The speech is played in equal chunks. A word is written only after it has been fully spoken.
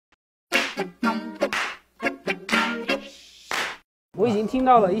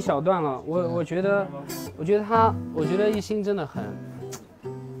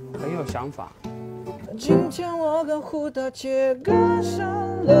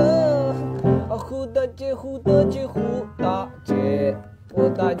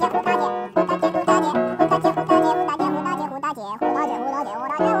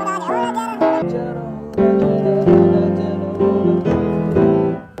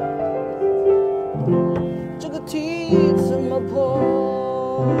这个题怎么破？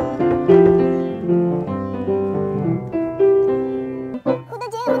胡大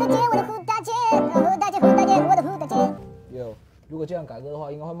姐，胡大姐，我的胡大姐，胡大姐，胡大姐，我的胡大姐。哟，如果这样改歌的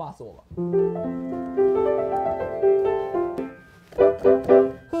话，应该会骂死我吧？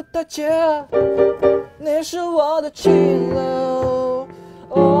胡大姐，你是我的情楼。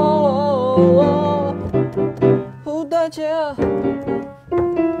哦，胡大姐，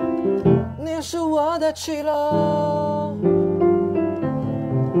你是我的情楼。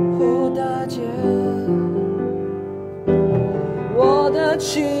胡大姐，我的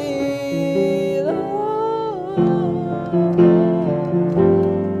情。